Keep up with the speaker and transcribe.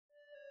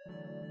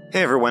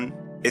Hey everyone,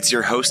 it's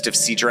your host of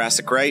See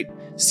Jurassic Right,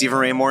 Stephen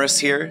Ray Morris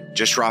here,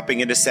 just dropping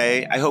in to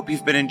say I hope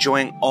you've been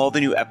enjoying all the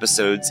new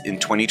episodes in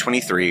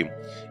 2023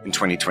 and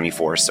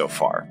 2024 so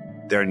far.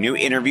 There are new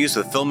interviews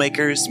with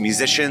filmmakers,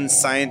 musicians,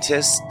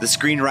 scientists, the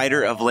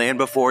screenwriter of Land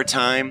Before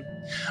Time,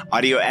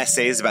 audio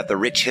essays about the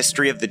rich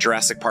history of the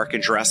Jurassic Park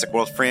and Jurassic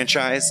World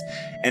franchise,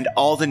 and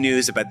all the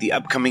news about the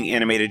upcoming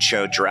animated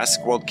show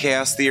Jurassic World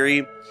Chaos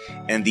Theory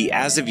and the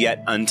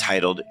as-of-yet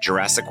untitled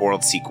Jurassic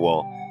World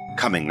sequel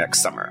coming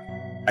next summer.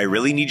 I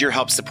really need your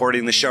help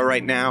supporting the show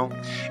right now,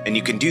 and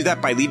you can do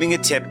that by leaving a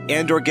tip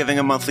and or giving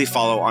a monthly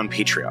follow on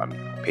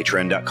Patreon,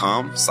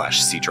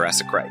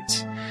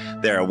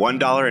 patreon.com/SeeJurassicRight. There are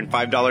 $1 and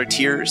 $5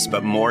 tiers,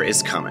 but more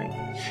is coming.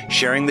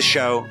 Sharing the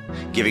show,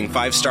 giving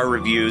 5-star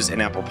reviews in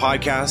Apple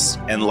Podcasts,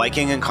 and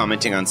liking and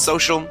commenting on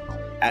social,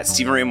 at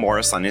Stephen Ray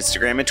Morris on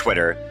Instagram and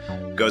Twitter,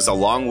 goes a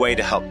long way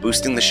to help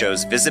boosting the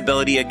show's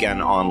visibility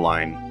again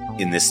online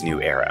in this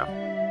new era.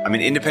 I'm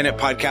an independent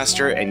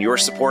podcaster, and your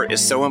support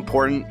is so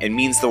important and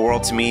means the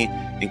world to me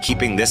in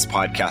keeping this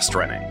podcast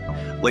running.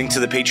 Link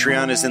to the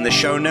Patreon is in the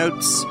show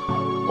notes.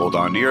 Hold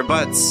on to your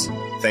butts.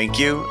 Thank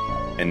you.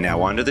 And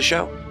now on to the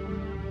show.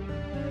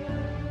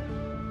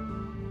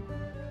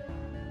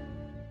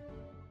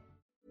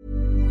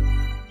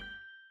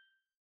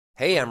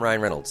 Hey, I'm Ryan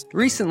Reynolds.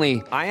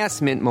 Recently, I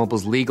asked Mint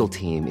Mobile's legal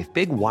team if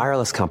big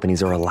wireless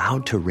companies are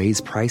allowed to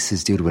raise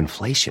prices due to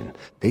inflation.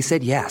 They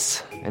said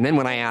yes. And then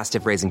when I asked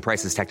if raising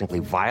prices technically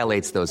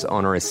violates those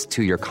onerous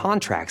 2-year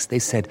contracts, they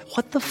said,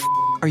 "What the f***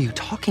 are you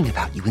talking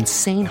about, you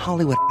insane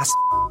Hollywood ass?"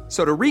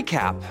 So to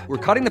recap, we're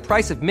cutting the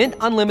price of Mint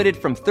Unlimited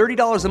from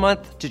 $30 a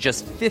month to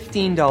just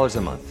 $15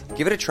 a month.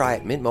 Give it a try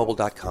at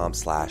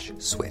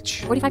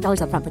mintmobile.com/switch.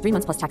 $45 up front for 3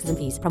 months plus taxes and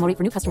fees. Promo rate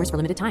for new customers for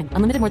limited time.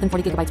 Unlimited more than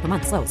 40 gigabytes per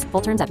month. Slows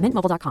full terms at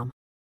mintmobile.com.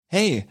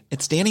 Hey,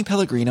 it's Danny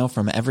Pellegrino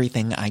from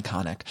Everything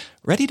Iconic.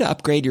 Ready to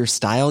upgrade your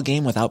style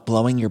game without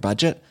blowing your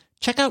budget?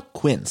 Check out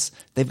Quince.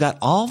 They've got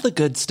all the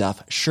good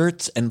stuff,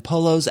 shirts and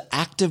polos,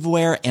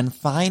 activewear, and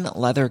fine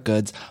leather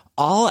goods,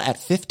 all at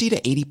 50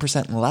 to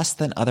 80% less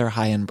than other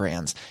high-end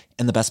brands.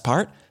 And the best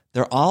part?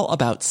 They're all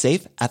about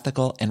safe,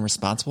 ethical, and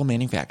responsible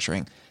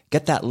manufacturing.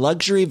 Get that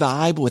luxury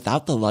vibe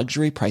without the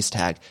luxury price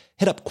tag.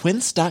 Hit up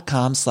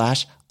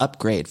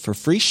quince.com/upgrade for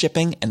free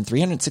shipping and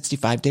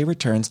 365-day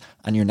returns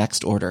on your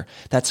next order.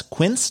 That's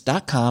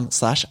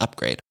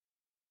quince.com/upgrade.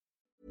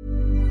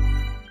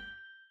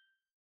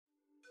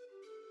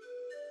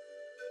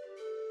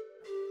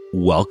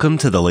 Welcome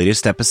to the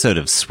latest episode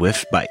of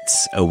Swift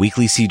Bites, a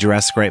weekly See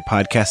Jurassic Right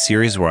podcast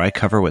series where I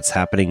cover what's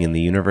happening in the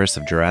universe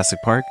of Jurassic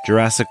Park,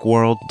 Jurassic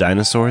World,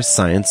 dinosaurs,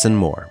 science, and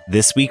more.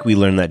 This week, we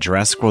learn that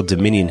Jurassic World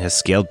Dominion has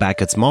scaled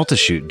back its Malta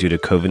shoot due to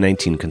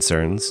COVID-19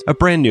 concerns. A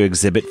brand new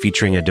exhibit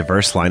featuring a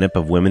diverse lineup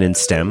of women in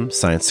STEM,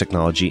 science,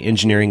 technology,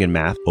 engineering, and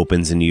math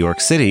opens in New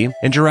York City,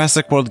 and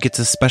Jurassic World gets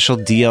a special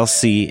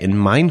DLC in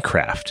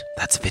Minecraft.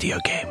 That's a video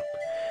game.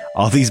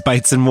 All these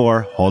bites and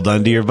more, hold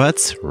on to your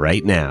butts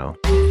right now.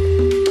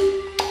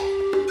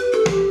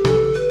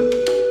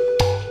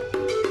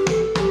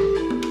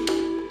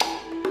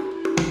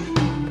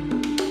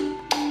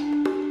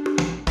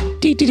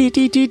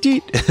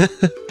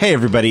 Hey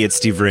everybody, it's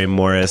Steve Ray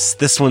Morris.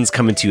 This one's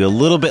coming to you a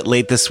little bit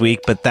late this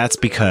week, but that's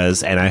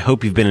because, and I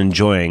hope you've been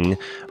enjoying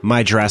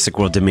my Jurassic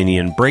World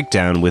Dominion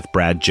breakdown with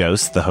Brad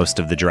Jost, the host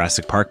of the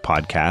Jurassic Park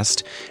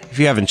podcast. If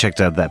you haven't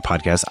checked out that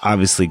podcast,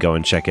 obviously go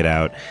and check it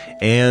out,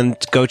 and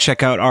go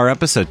check out our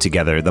episode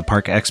together, the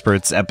Park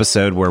Experts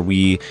episode, where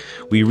we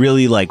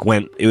really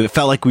it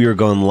felt like we were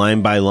going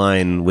line by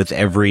line with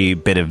every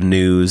bit of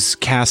news,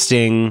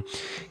 casting,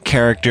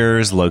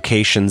 characters,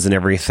 locations, and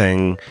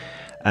everything.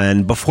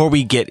 And before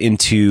we get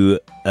into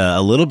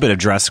a little bit of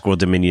Jurassic World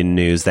Dominion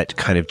news that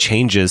kind of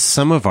changes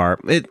some of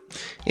it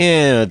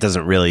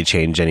doesn't really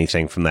change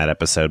anything from that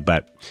episode,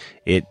 but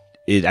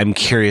I'm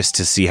curious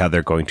to see how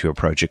they're going to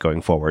approach it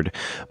going forward.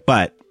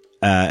 But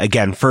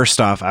again, first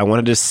off, I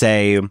wanted to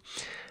say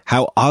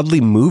how oddly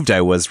moved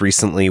I was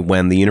recently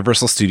when the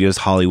Universal Studios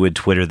Hollywood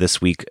Twitter this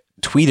week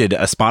tweeted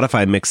a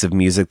Spotify mix of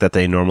music that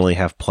they normally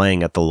have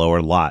playing at the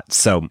lower lot.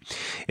 So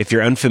if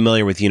you're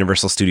unfamiliar with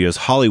Universal Studios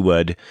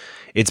Hollywood,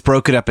 it's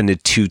broken up into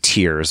 2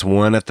 tiers,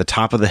 one at the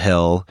top of the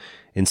hill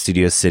in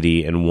Studio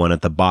City and one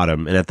at the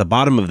bottom. And at the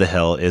bottom of the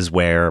hill is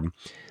where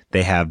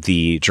they have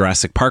the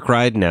Jurassic Park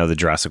ride, now the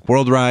Jurassic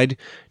World ride,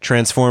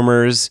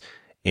 Transformers,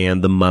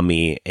 and the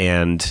Mummy.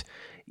 And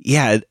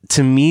yeah,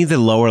 to me, the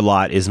lower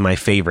lot is my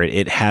favorite.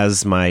 It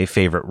has my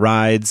favorite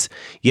rides.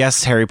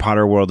 Yes, Harry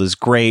Potter World is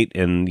great,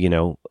 and,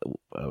 the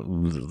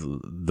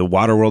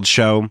Waterworld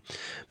show.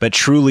 But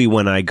truly,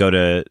 when I go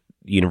to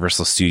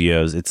Universal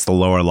Studios, it's the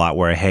lower lot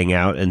where I hang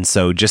out. And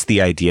so just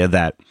the idea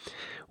that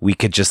we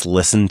could just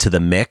listen to the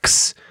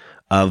mix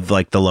of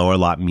the lower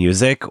lot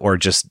music, or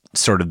just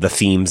sort of the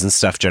themes and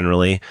stuff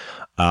generally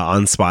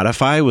on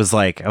Spotify I was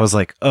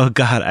like, oh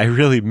God, I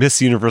really miss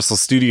Universal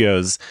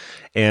Studios.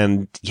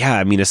 And yeah,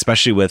 I mean,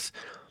 especially with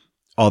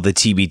all the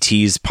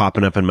TBTs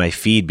popping up in my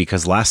feed,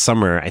 because last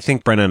summer, I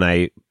think Brenna and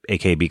I,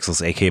 aka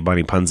Beaksles, aka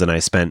Bonnie Puns, and I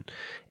spent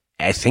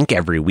I think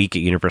every week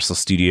at Universal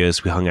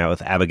Studios. We hung out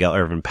with Abigail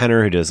Irvin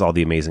Penner, who does all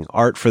the amazing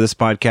art for this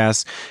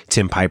podcast,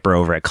 Tim Piper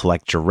over at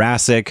Collect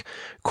Jurassic,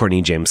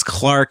 Courtney James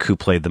Clark, who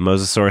played the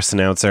Mosasaurus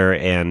announcer,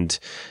 and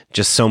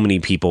just so many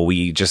people.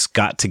 We just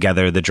got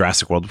together, the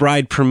Jurassic World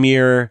Ride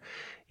premiere.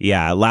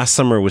 Yeah, last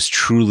summer was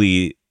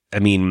truly, I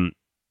mean,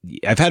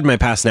 I've had my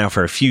pass now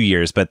for a few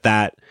years, but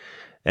that,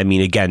 I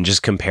mean, again,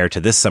 just compared to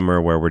this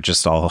summer where we're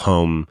just all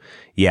home,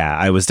 yeah,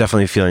 I was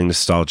definitely feeling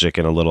nostalgic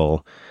and a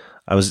little,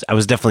 I was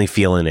definitely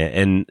feeling it.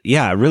 And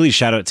yeah, really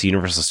shout out to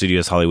Universal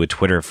Studios Hollywood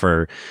Twitter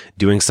for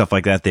doing stuff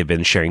like that. They've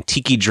been sharing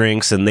tiki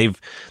drinks, and they've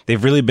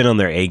really been on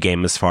their A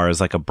game as far as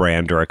like a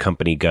brand or a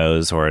company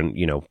goes, or,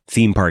 you know,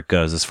 theme park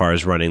goes, as far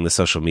as running the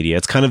social media.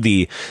 It's kind of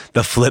the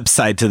flip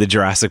side to the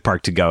Jurassic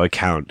Park to Go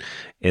account,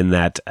 in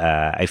that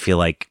I feel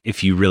like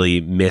if you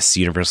really miss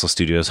Universal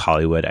Studios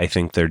Hollywood, I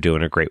think they're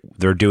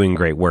doing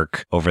great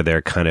work over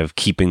there, kind of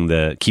keeping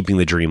the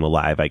dream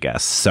alive, I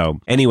guess. So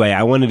anyway,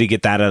 I wanted to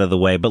get that out of the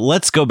way, but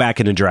let's go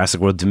back into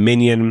Jurassic World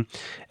Dominion.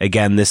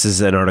 Again, this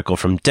is an article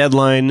from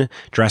Deadline.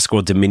 Jurassic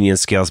World Dominion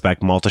scales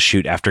back Malta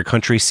shoot after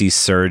country sees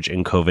surge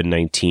in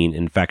COVID-19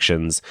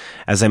 infections.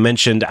 As I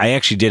mentioned, I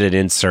actually did an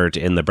insert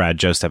in the Brad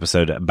Jost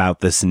episode about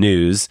this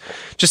news,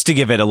 just to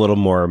give it a little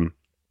more,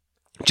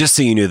 just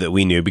so you knew that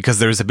we knew, because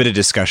there was a bit of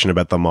discussion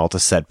about the Malta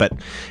set. But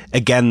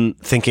again,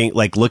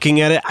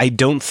 looking at it, I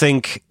don't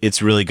think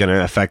it's really going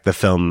to affect the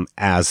film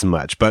as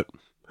much, but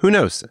who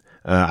knows?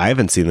 I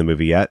haven't seen the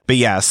movie yet. But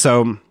yeah,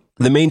 so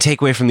the main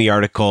takeaway from the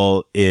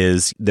article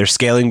is they're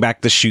scaling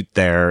back the shoot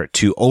there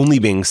to only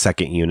being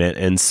second unit.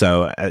 And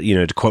so,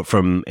 to quote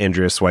from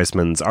Andreas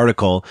Weissman's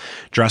article,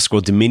 Jurassic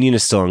World Dominion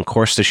is still on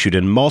course to shoot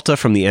in Malta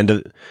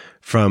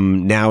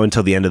from now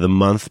until the end of the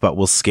month, but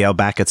will scale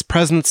back its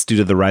presence due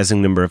to the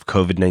rising number of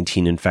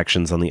COVID-19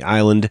 infections on the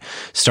island.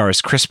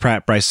 Stars Chris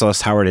Pratt, Bryce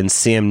Dallas Howard, and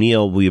Sam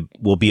Neill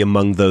will be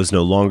among those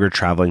no longer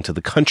traveling to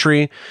the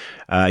country.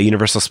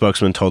 Universal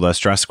spokesman told us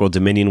Jurassic World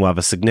Dominion will have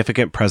a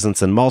significant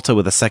presence in Malta,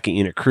 with a second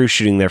unit crew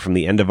shooting there from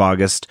the end of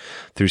August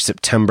through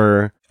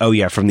September. Oh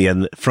yeah, from the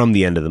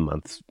end of the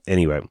month.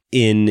 Anyway,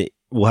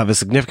 we'll have a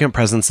significant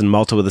presence in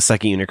Malta, with a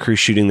second unit crew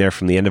shooting there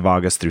from the end of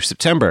August through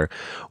September.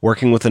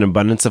 Working with an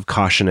abundance of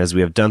caution as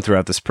we have done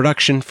throughout this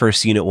production,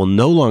 first unit will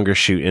no longer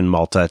shoot in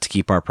Malta to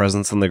keep our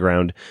presence on the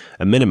ground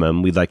a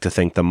minimum. We'd like to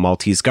thank the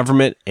Maltese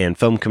government and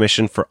Film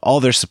Commission for all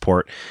their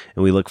support,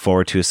 and we look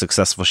forward to a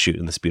successful shoot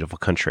in this beautiful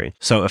country.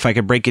 So if I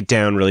could break it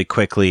down really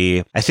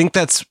quickly, I think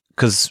that's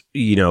because,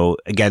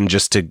 again,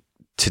 just to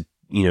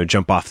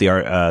jump off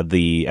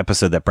the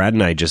episode that Brad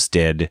and I just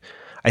did,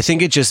 I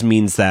think it just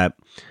means that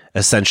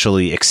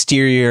essentially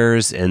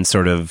exteriors and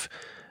sort of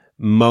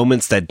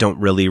moments that don't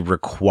really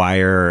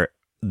require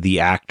the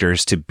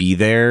actors to be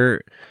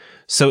there.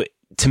 So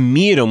to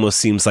me, it almost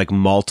seems like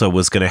Malta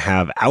was going to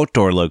have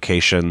outdoor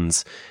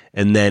locations,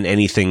 and then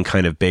anything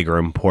kind of big or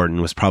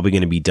important was probably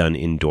going to be done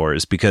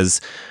indoors,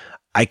 because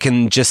I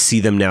can just see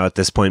them now at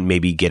this point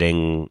maybe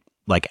getting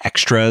like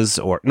extras,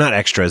 or not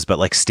extras, but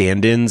like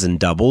stand-ins and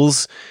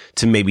doubles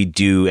to maybe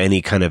do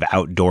any kind of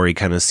outdoory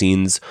kind of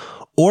scenes.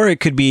 Or it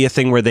could be a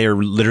thing where they're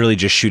literally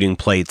just shooting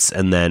plates,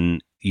 and then,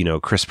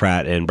 Chris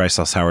Pratt and Bryce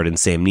Dallas Howard and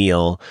Sam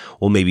Neill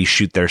will maybe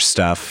shoot their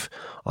stuff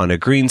on a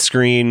green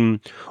screen,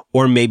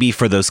 or maybe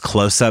for those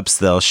close-ups,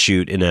 they'll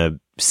shoot in a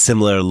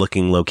similar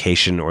looking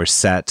location or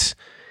set.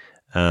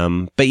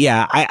 But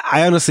yeah,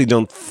 I honestly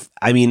don't,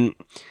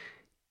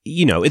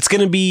 it's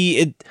going to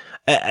be,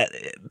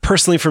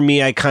 personally for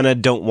me, I kind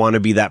of don't want to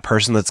be that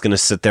person that's going to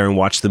sit there and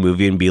watch the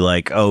movie and be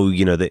like, oh,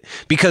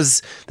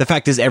 because the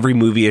fact is every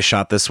movie is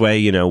shot this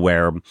way,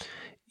 where,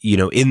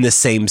 in the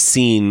same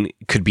scene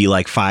could be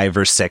like 5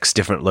 or 6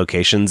 different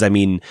locations. I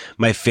mean,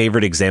 my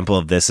favorite example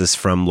of this is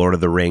from Lord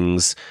of the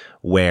Rings,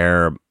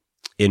 where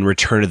in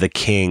Return of the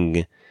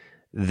King,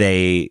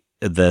 the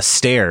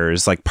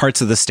stairs, like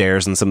parts of the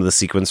stairs and some of the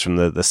sequence from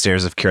the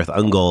stairs of Cirith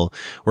Ungol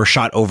were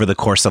shot over the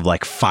course of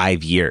like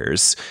 5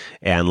 years.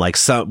 And like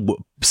some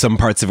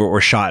parts of it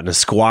were shot in a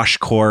squash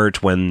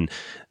court when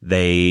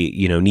they,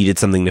 needed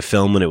something to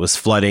film when it was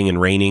flooding and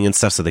raining and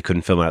stuff, so they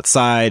couldn't film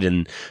outside.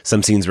 And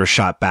some scenes were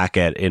shot back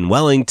in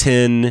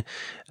Wellington,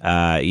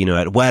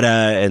 at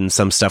Weta, and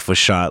some stuff was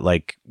shot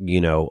like,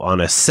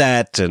 on a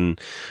set. And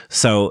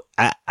so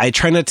I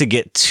try not to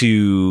get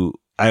too,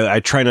 I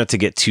try not to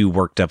get too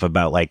worked up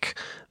about like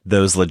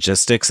those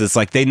logistics. It's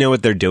like they know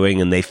what they're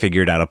doing, and they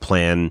figured out a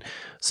plan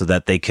so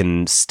that they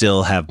can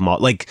still have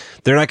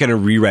they're not going to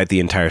rewrite the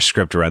entire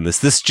script around this.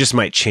 This just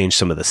might change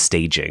some of the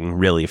staging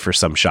really for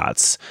some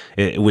shots,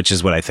 which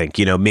is what I think,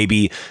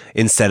 maybe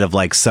instead of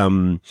like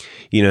something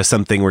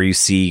where you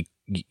see,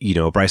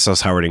 Bryce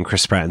Dallas Howard and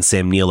Chris Pratt and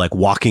Sam Neill like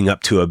walking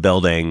up to a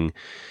building,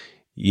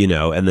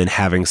 and then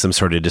having some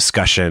sort of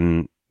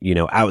discussion,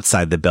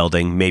 outside the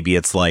building. Maybe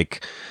it's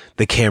like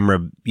the camera,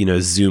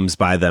 zooms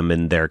by them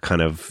and they're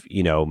kind of,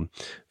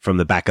 from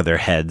the back of their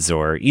heads,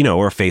 or,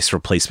 or face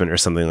replacement or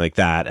something like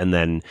that. And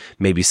then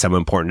maybe some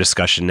important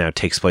discussion now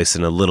takes place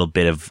in a little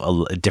bit of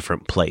a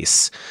different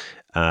place.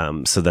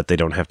 so that they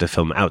don't have to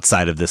film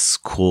outside of this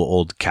cool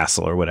old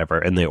castle or whatever,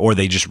 and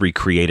they just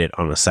recreate it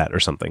on a set or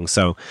something.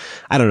 So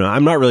I don't know.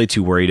 I'm not really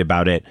too worried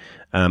about it.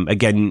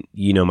 Again,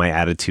 you know, my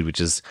attitude,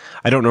 which is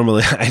I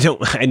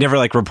never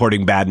like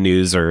reporting bad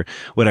news or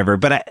whatever,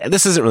 but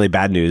this isn't really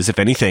bad news. If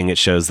anything, it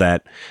shows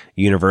that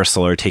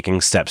Universal are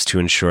taking steps to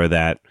ensure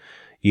that,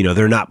 you know,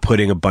 they're not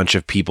putting a bunch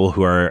of people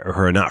who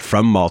are not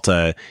from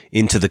Malta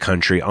into the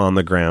country on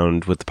the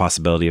ground with the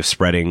possibility of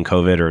spreading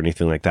COVID or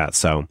anything like that.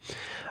 So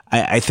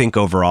I think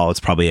overall it's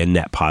probably a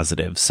net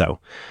positive. So,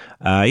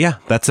 yeah,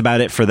 that's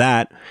about it for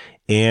that.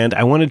 And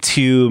I wanted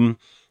to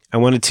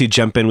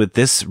jump in with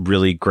this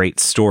really great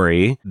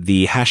story.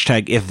 The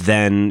hashtag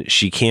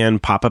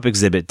 #IfThenSheCan pop-up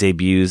exhibit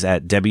debuts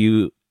at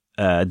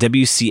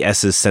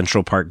WCS's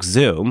Central Park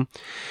Zoo.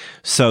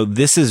 So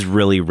this is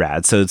really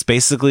rad. So it's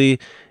basically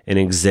an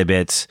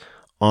exhibit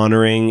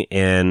honoring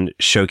and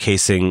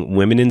showcasing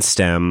women in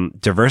STEM,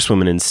 diverse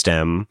women in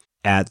STEM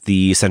at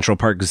the Central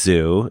Park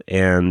Zoo.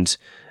 And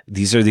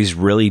these are these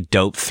really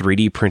dope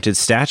 3D printed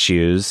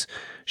statues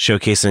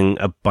showcasing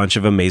a bunch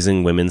of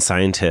amazing women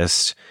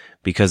scientists.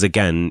 Because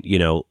again, you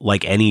know,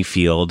 like any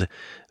field,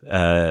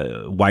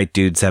 white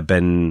dudes have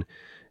been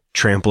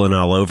trampling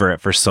all over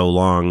it for so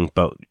long,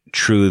 but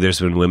true, there's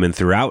been women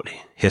throughout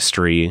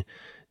history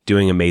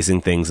doing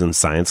amazing things in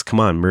science. Come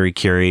on, Marie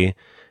Curie,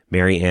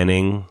 Mary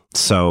Anning.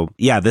 So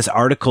yeah, this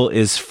article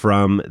is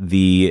from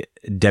the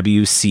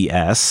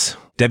WCS.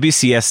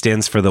 WCS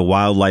stands for the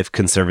Wildlife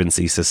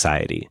Conservancy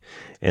Society.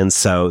 And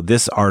so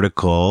this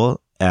article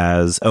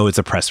it's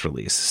a press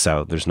release,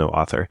 so there's no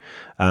author.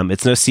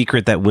 It's no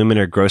secret that women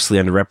are grossly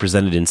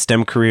underrepresented in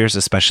STEM careers,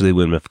 especially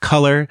women of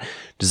color.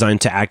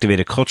 Designed to activate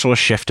a cultural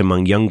shift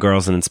among young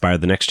girls and inspire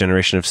the next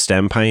generation of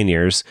STEM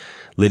pioneers,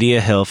 Lydia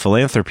Hill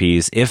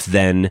Philanthropies If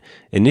Then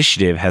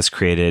initiative has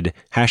created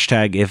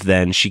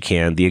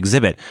 #IfThenSheCan, the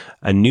exhibit,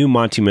 a new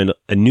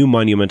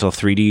monumental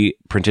 3D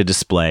printed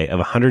display of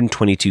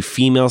 122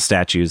 female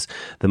statues,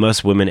 the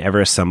most women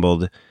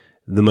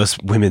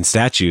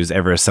statues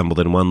ever assembled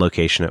in one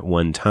location at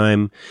one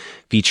time,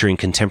 featuring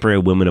contemporary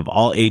women of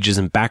all ages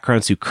and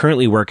backgrounds who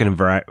currently work in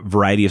a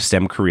variety of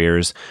STEM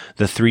careers.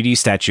 The 3D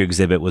statue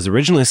exhibit was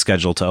originally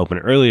scheduled to open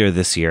earlier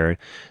this year,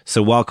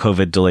 so while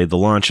COVID delayed the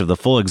launch of the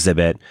full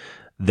exhibit,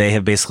 they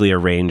have basically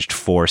arranged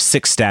for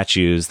 6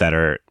 statues that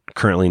are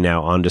currently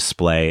now on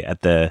display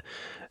at the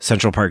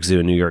Central Park Zoo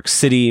in New York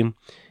City,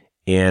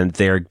 and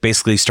they're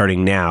basically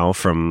starting now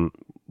from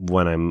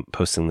when I'm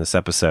posting this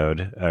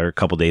episode, or a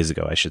couple days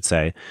ago, I should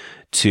say,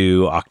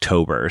 to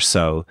October.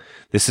 So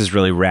this is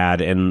really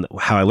rad. And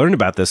how I learned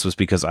about this was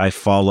because I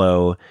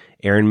follow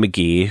Erin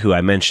McGee, who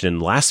I mentioned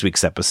in last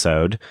week's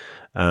episode.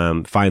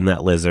 Find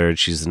That Lizard.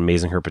 She's an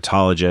amazing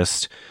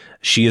herpetologist.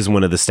 She is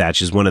one of the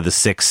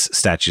 6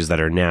 statues that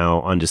are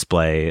now on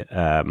display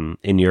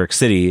in New York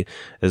City,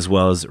 as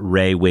well as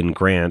Ray Wynn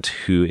Grant,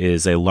 who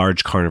is a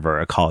large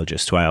carnivore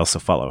ecologist, who I also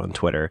follow on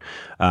Twitter.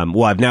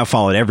 Well, I've now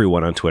followed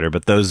everyone on Twitter,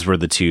 but those were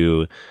the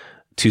two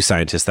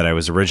scientists that I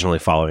was originally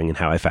following and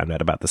how I found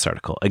out about this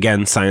article.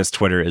 Again, science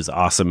Twitter is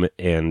awesome,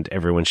 and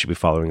everyone should be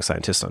following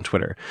scientists on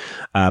Twitter.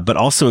 But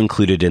also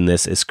included in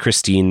this is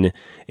Christine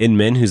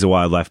Inman, who's a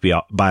wildlife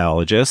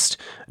biologist.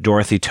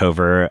 Dorothy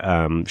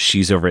Tover,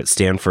 she's over at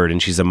Stanford,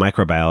 and she's a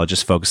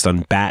microbiologist focused on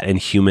bat and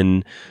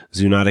human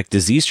zoonotic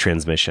disease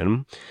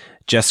transmission.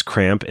 Jess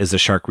Cramp is a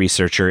shark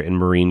researcher and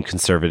marine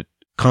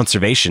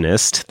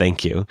conservationist.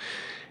 Thank you.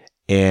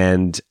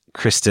 And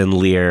Kristen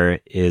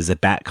Lear is a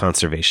bat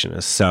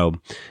conservationist. So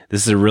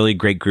this is a really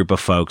great group of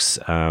folks.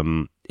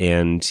 And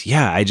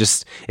yeah,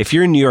 if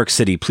you're in New York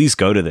City, please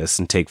go to this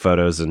and take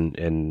photos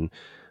and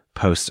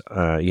post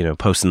in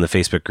the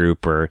Facebook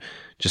group or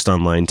just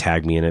online,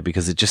 tag me in it,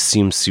 because it just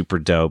seems super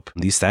dope.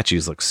 These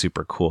statues look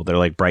super cool. They're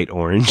like bright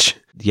orange.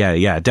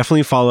 Yeah.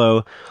 Definitely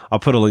follow. I'll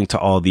put a link to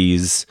all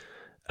these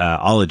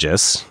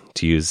ologists,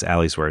 to use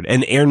Allie's word.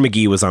 And Erin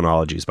McGee was on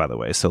Ologies, by the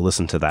way, so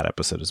listen to that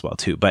episode as well,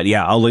 too. But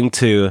yeah, I'll link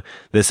to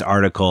this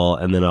article,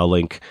 and then I'll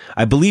link,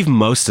 I believe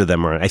most of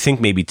them are, I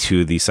think maybe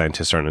 2 of these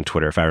scientists aren't on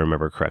Twitter, if I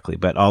remember correctly,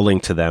 but I'll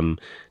link to them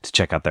to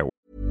check out their work.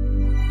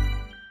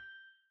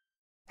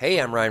 Hey,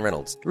 I'm Ryan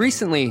Reynolds.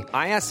 Recently,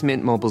 I asked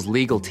Mint Mobile's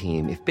legal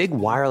team if big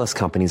wireless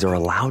companies are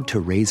allowed to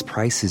raise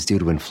prices due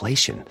to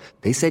inflation.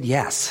 They said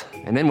yes.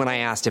 And then when I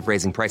asked if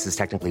raising prices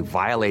technically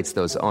violates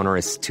those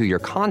onerous 2-year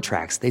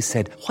contracts, they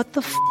said, "What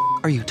the f***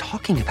 are you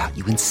talking about,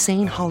 you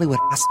insane Hollywood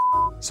ass?"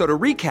 So to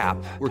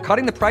recap, we're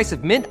cutting the price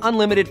of Mint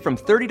Unlimited from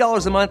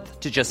 $30 a month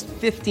to just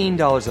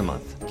 $15 a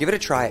month. Give it a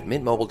try at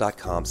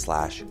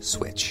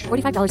mintmobile.com/switch.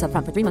 $45 up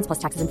front for 3 months plus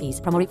taxes and fees.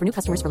 Promo rate for new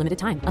customers for limited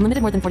time.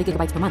 Unlimited more than 40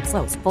 gigabytes per month.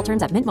 Slows full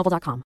terms at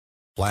mintmobile.com.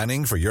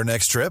 Planning for your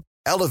next trip?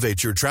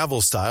 Elevate your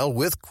travel style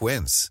with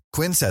Quince.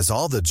 Quince has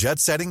all the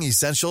jet-setting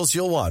essentials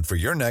you'll want for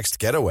your next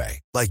getaway,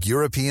 like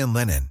European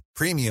linen,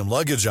 premium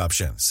luggage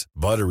options,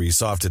 buttery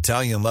soft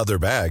Italian leather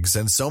bags,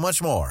 and so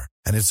much more.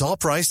 And it's all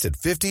priced at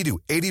 50 to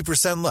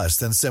 80% less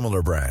than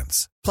similar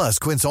brands. Plus,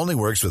 Quince only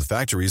works with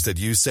factories that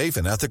use safe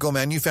and ethical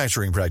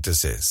manufacturing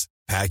practices.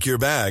 Pack your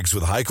bags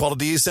with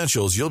high-quality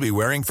essentials you'll be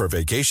wearing for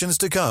vacations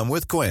to come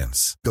with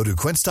Quince. Go to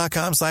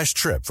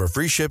quince.com/trip for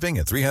free shipping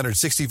and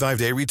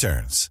 365-day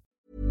returns.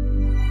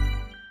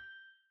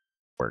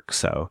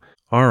 So,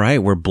 all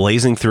right, we're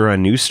blazing through our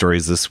news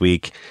stories this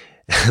week.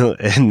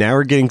 And now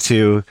we're getting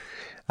to,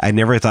 I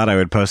never thought I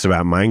would post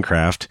about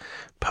Minecraft,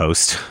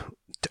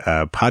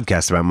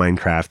 podcast about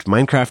Minecraft.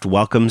 Minecraft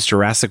welcomes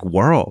Jurassic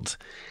World.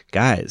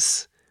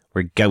 Guys,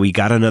 we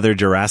got another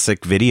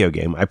Jurassic video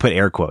game. I put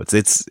air quotes.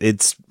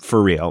 It's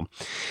for real.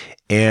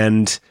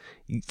 And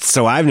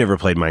so I've never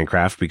played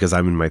Minecraft because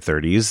I'm in my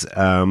 30s.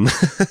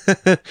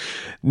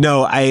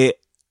 No, I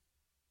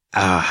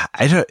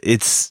don't,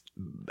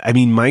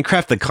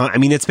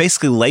 Minecraft, it's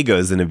basically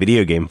Legos in a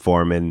video game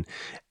form. And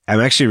I'm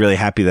actually really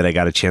happy that I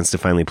got a chance to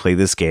finally play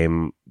this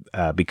game,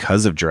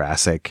 because of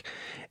Jurassic.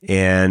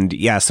 And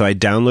yeah, so I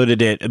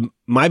downloaded it.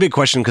 My big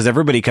question, because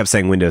everybody kept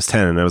saying Windows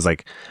 10, and I was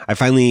like,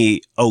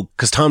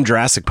 because Tom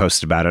Jurassic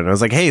posted about it, and I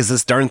was like, hey, is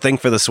this darn thing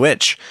for the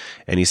Switch?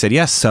 And he said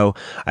yes. So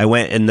I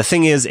went, and the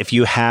thing is, if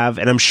you have,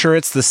 and I'm sure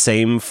it's the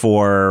same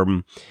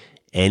for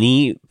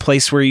any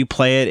place where you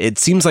play it, it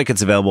seems like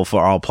it's available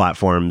for all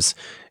platforms,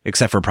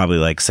 except for probably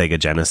like Sega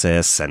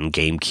Genesis and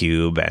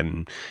GameCube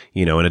and,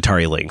 an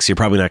Atari Lynx. You're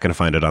probably not going to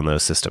find it on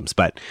those systems.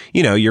 But,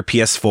 your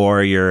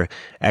PS4, your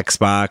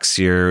Xbox,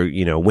 your,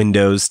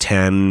 Windows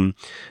 10,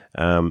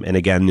 and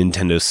again,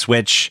 Nintendo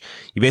Switch,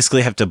 you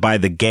basically have to buy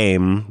the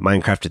game,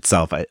 Minecraft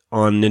itself.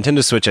 On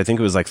Nintendo Switch, I think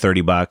it was like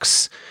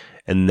 $30.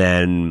 And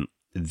then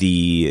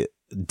the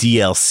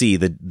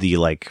DLC, the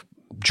like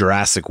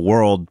Jurassic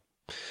World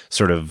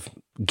sort of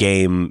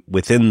game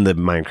within the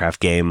Minecraft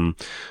game,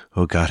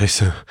 oh god, I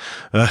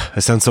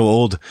sound so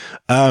old,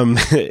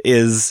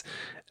 it's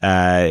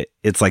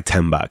like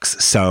 $10.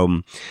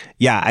 So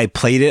yeah, I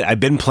played it. I've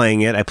been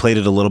playing it. I played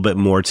it a little bit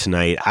more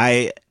tonight.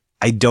 I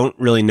don't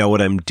really know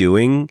what I'm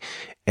doing,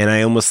 and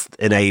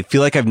I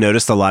feel like I've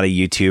noticed a lot of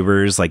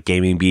YouTubers like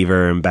Gaming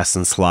Beaver and Best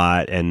in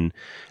Slot, and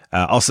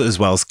also as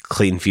well as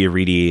Clayton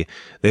Fioriti,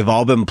 they've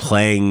all been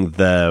playing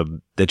the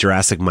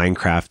Jurassic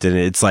Minecraft, and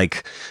it's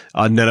like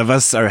none of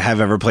us have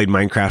ever played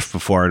Minecraft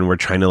before, and we're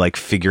trying to like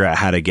figure out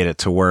how to get it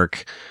to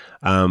work.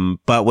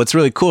 But what's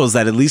really cool is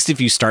that at least if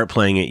you start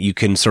playing it, you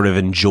can sort of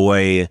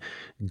enjoy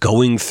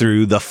going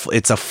through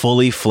it's a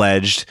fully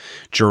fledged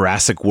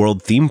Jurassic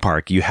World theme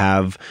park. You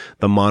have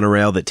the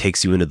monorail that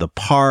takes you into the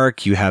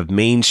park. You have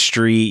Main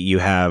Street. You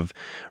have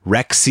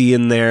Rexy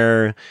in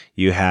there.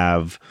 You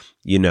have,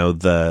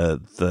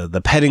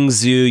 the petting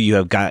zoo. You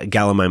have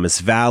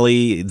Gallimimus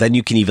Valley. Then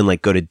you can even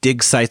like go to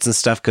dig sites and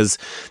stuff, because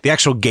the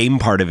actual game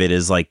part of it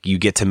is like you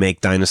get to make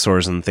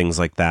dinosaurs and things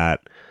like that.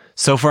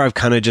 So far, I've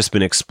kind of just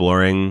been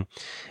exploring.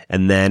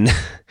 And then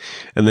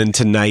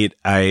tonight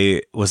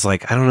I was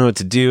like, I don't know what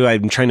to do.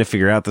 I'm trying to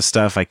figure out the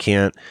stuff. I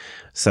can't.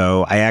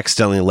 So I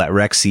accidentally let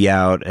Rexy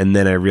out. And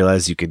then I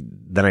realized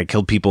then I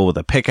killed people with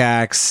a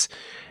pickaxe.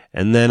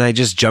 And then I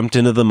just jumped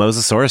into the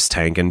Mosasaurus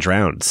tank and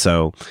drowned.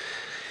 So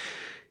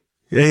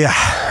yeah,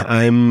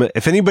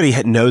 if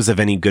anybody knows of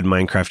any good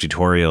Minecraft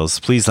tutorials,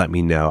 please let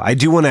me know. I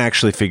do want to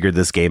actually figure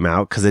this game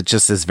out, because it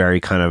just is very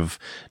kind of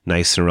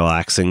nice and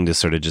relaxing to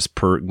sort of just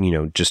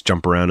just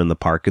jump around in the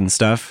park and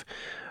stuff.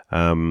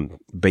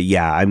 But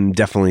yeah, I'm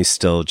definitely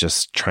still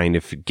just trying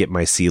to get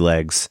my sea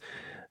legs,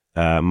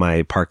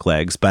 my park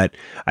legs. But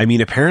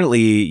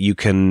apparently you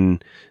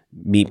can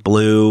meet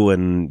Blue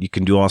and you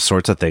can do all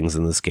sorts of things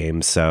in this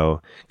game.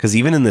 So, because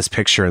even in this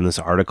picture, in this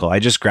article, I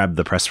just grabbed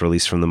the press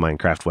release from the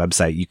Minecraft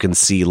website. You can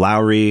see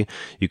Lowry,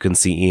 you can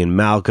see Ian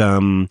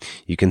Malcolm,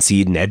 you can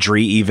see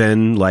Nedry,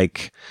 even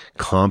like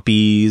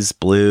Compies,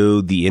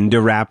 Blue, the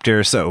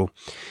Indoraptor. So,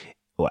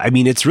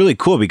 it's really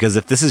cool, because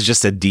if this is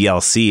just a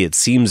DLC, it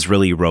seems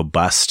really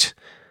robust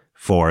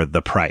for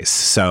the price.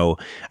 So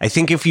I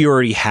think if you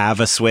already have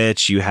a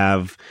Switch, you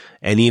have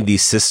any of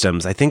these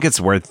systems, I think it's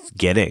worth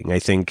getting. I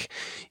think,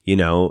 you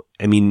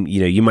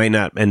might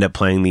not end up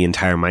playing the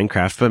entire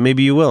Minecraft, but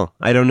maybe you will.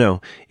 I don't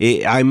know.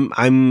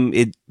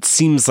 It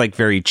seems like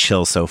very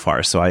chill so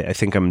far. So I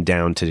think I'm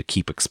down to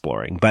keep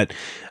exploring, but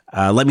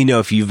let me know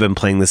if you've been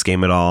playing this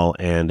game at all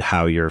and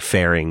how you're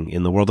faring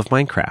in the world of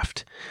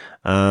Minecraft.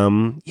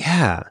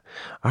 Yeah.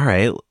 All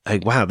right.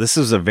 Wow, this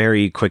was a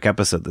very quick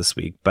episode this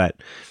week, but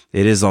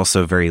it is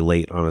also very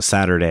late on a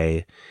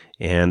Saturday.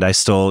 And I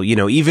still,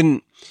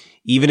 even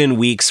in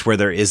weeks where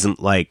there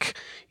isn't like,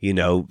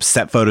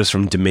 set photos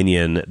from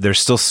Dominion, there's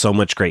still so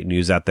much great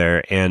news out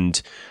there. And,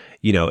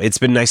 it's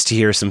been nice to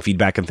hear some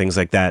feedback and things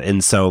like that.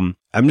 And so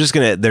there's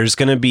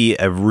going to be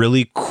a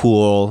really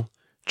cool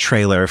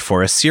trailer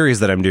for a series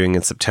that I'm doing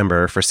in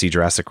September for See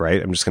Jurassic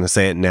Right. I'm just going to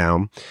say it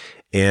now.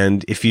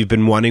 And if you've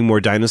been wanting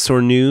more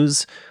dinosaur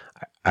news,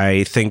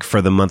 I think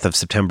for the month of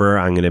September,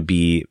 I'm going to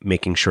be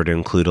making sure to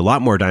include a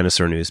lot more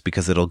dinosaur news,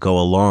 because it'll go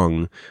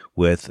along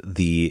with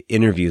the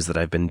interviews that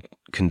I've been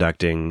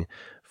conducting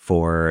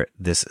for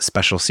this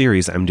special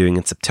series I'm doing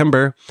in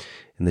September.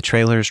 And the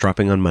trailer is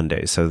dropping on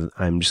Monday. So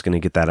I'm just going to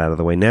get that out of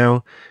the way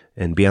now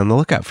and be on the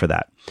lookout for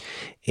that.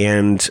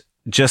 And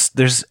just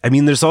there's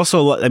also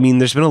a lot,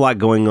 there's been a lot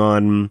going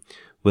on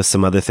with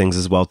some other things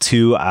as well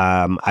too.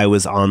 I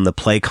was on the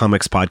Play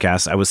Comics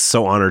podcast. I was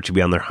so honored to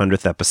be on their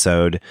 100th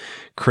episode.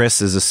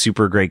 Chris is a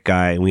super great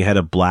guy, and we had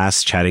a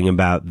blast chatting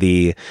about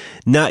the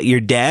Not Your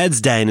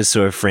Dad's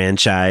Dinosaur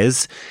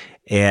franchise.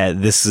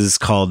 And this is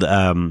called,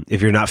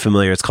 if you're not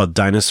familiar, it's called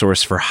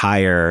Dinosaurs for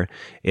Hire.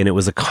 And it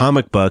was a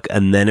comic book,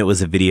 and then it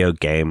was a video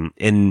game.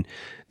 And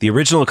the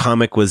original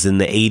comic was in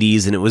the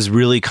 80s, and it was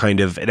really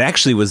it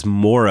actually was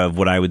more of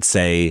what I would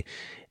say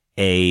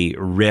a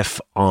riff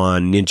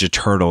on Ninja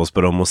Turtles,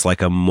 but almost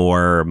like a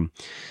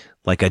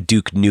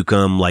Duke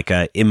Nukem, like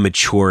a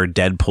immature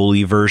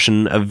Deadpool-y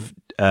version of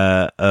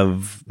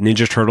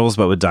Ninja Turtles,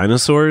 but with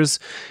dinosaurs.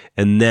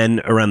 And then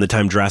around the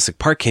time Jurassic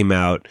Park came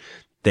out,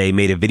 they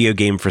made a video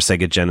game for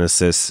Sega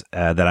Genesis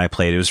that I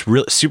played. It was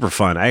really super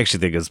fun. I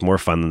actually think it was more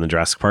fun than the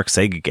Jurassic Park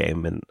Sega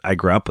game, and I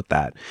grew up with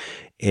that.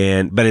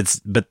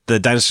 But the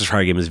Dinosaurs for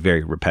Hire game is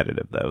very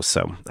repetitive though,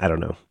 so I don't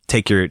know.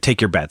 Take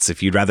your bets.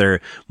 If you'd rather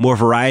more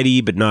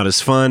variety but not as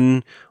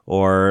fun,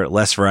 or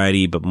less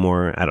variety but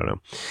more, I don't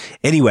know.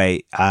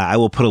 Anyway, I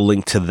will put a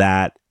link to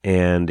that.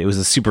 And it was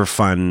a super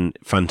fun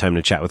time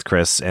to chat with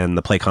Chris, and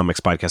the Play Comics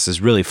podcast is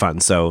really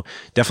fun. So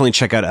definitely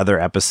check out other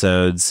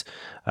episodes.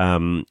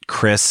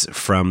 Chris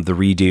from The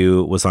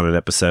Redo was on an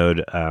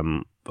episode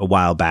a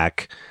while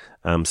back.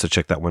 So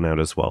check that one out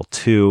as well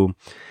too.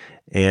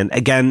 And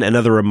again,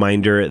 another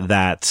reminder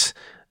that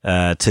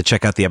to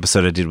check out the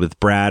episode I did with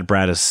Brad.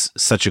 Brad is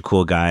such a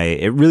cool guy.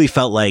 It really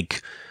felt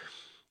like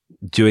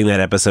doing that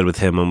episode with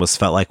him almost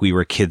felt like we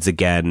were kids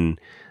again.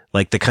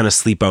 Like the kind of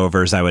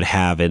sleepovers I would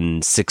have in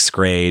 5th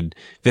grade,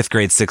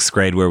 6th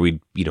grade, where we'd,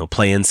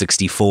 play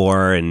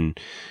N64 and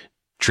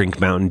drink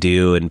Mountain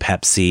Dew and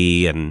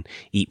Pepsi and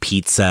eat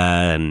pizza.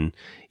 And,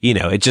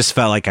 it just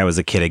felt like I was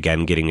a kid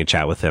again getting a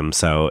chat with him.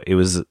 So it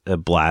was a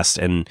blast.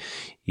 And,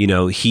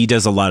 he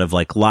does a lot of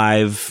like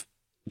live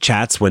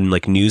chats when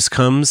like news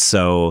comes.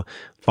 So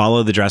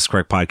follow the Jurassic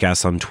Park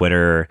podcast on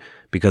Twitter,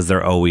 because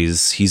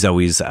he's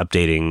always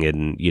updating,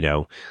 and,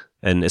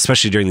 and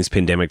especially during these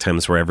pandemic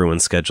times where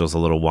everyone's schedule's a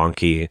little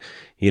wonky,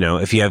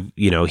 if you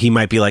have, he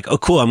might be like, oh,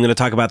 cool, I'm going to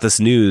talk about this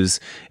news.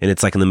 And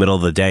it's like in the middle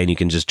of the day, and you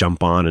can just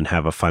jump on and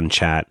have a fun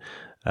chat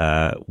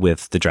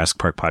with the Jurassic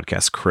Park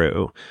podcast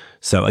crew.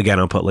 So again,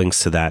 I'll put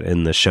links to that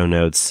in the show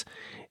notes.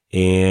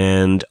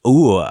 And,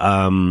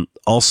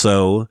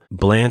 also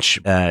Blanche,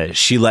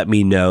 she let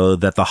me know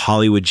that the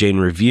Hollywood Jane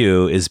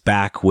Review is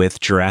back with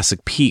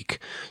Jurassic Peak.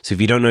 So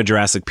if you don't know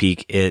Jurassic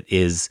Peak, it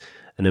is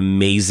an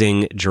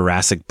amazing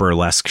Jurassic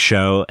burlesque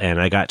show,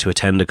 and I got to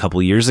attend a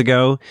couple years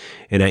ago,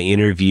 and I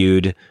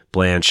interviewed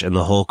Blanche and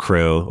the whole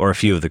crew, or a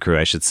few of the crew,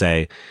 I should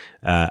say,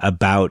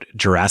 about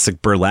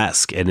Jurassic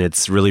burlesque, and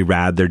it's really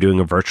rad. They're doing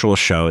a virtual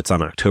show. It's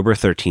on October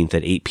 13th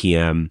at 8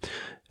 p.m.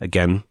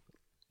 Again,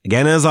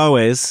 as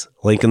always,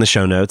 link in the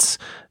show notes.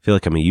 I feel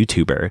like I'm a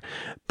YouTuber,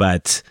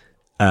 but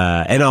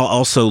and I'll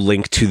also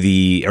link to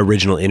the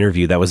original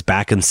interview that was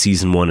back in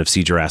season 1 of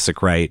See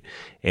Jurassic Right.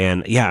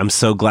 And yeah, I'm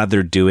so glad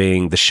they're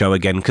doing the show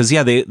again, because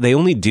they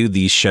only do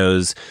these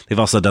shows. They've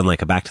also done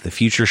like a Back to the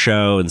Future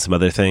show and some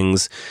other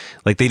things.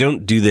 Like they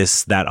don't do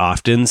this that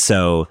often.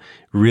 So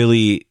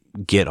really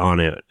get on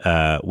it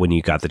when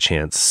you got the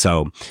chance.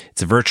 So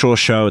it's a virtual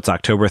show. It's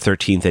October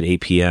 13th at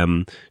 8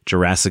 p.m.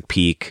 Jurassic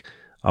Peak.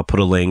 I'll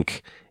put a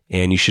link,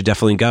 and you should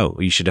definitely go.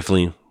 You should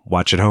definitely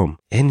watch at home.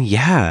 And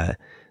yeah,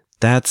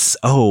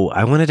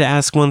 I wanted to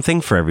ask one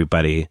thing for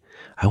everybody.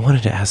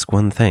 Would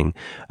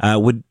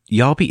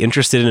y'all be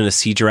interested in a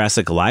See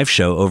Jurassic live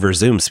show over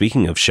Zoom?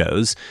 Speaking of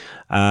shows,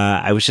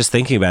 I was just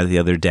thinking about it the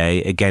other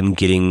day, again,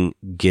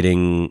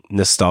 getting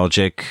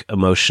nostalgic,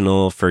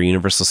 emotional for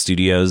Universal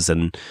Studios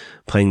and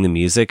playing the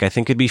music. I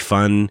think it'd be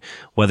fun,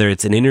 whether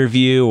it's an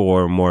interview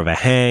or more of a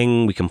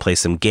hang. We can play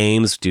some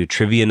games, do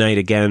trivia night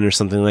again or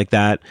something like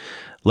that.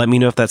 Let me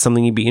know if that's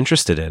something you'd be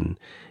interested in.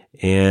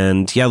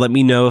 And yeah, let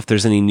me know if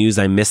there's any news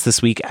I missed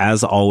this week.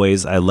 As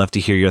always, I love to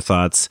hear your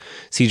thoughts.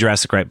 See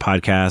Jurassic Right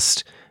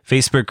podcast.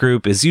 Facebook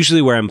group is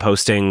usually where I'm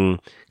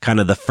posting kind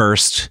of the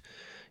first,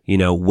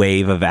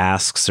 wave of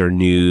asks or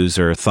news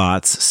or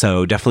thoughts.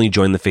 So definitely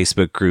join the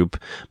Facebook group.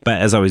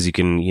 But as always, you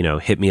can,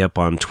 hit me up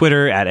on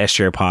Twitter at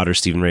SJRPod or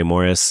Stephen Ray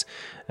Morris,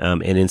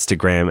 and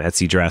Instagram at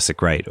See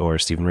Jurassic Right or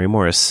Stephen Ray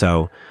Morris.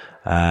 So,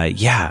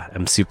 yeah,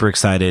 I'm super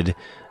excited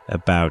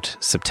about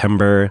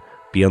September.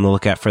 Be on the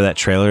lookout for that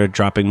trailer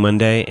dropping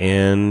Monday.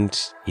 And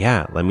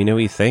yeah, let me know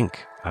what you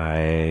think.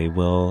 I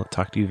will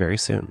talk to you very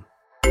soon.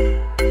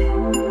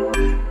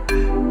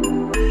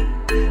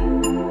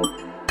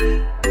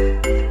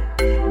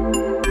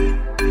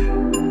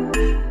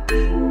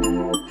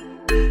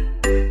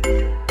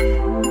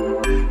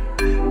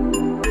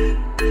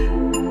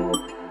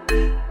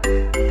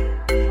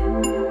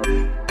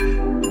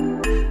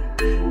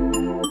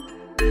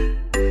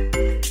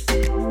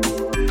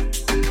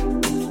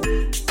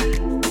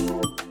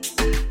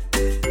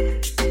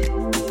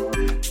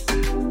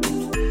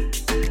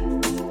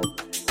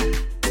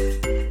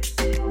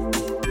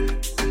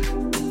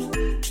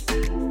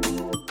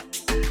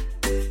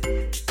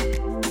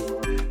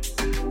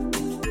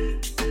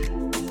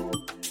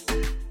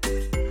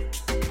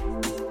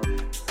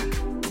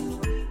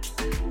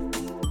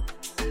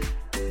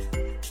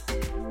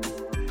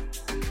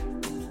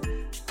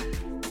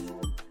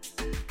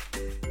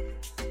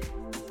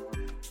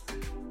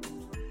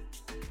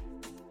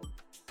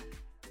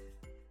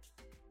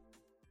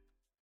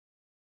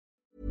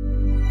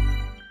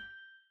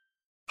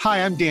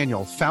 Hi, I'm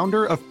Daniel,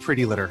 founder of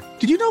Pretty Litter.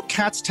 Did you know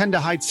cats tend to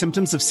hide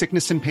symptoms of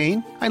sickness and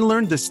pain? I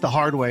learned this the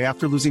hard way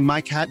after losing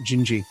my cat,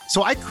 Gingy.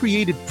 So I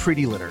created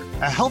Pretty Litter,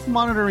 a health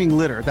monitoring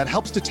litter that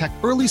helps detect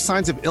early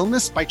signs of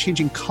illness by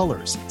changing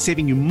colors,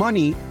 saving you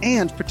money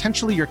and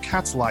potentially your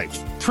cat's life.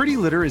 Pretty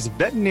Litter is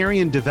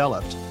veterinarian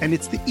developed, and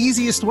it's the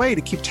easiest way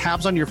to keep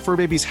tabs on your fur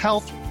baby's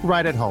health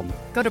right at home.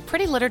 Go to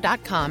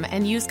prettylitter.com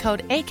and use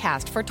code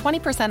ACAST for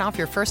 20% off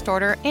your first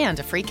order and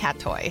a free cat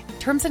toy.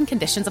 Terms and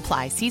conditions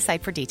apply. See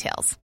site for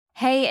details.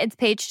 Hey, it's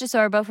Paige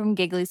DeSorbo from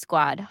Giggly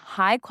Squad.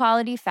 High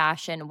quality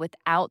fashion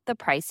without the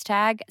price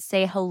tag.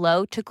 Say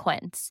hello to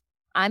Quince.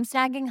 I'm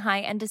snagging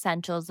high-end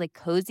essentials like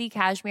cozy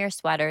cashmere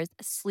sweaters,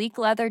 sleek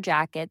leather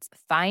jackets,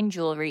 fine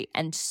jewelry,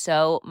 and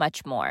so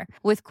much more.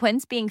 With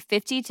Quince being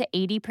 50 to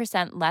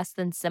 80% less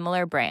than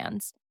similar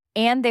brands.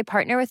 And they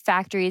partner with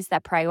factories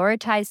that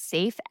prioritize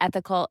safe,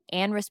 ethical,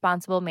 and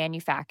responsible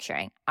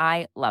manufacturing.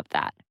 I love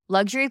that.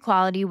 Luxury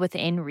quality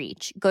within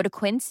reach. Go to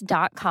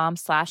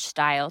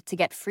quince.com/style to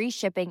get free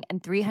shipping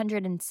and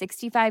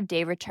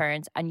 365-day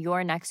returns on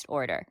your next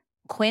order.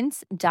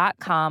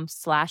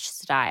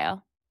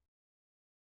 Quince.com/style.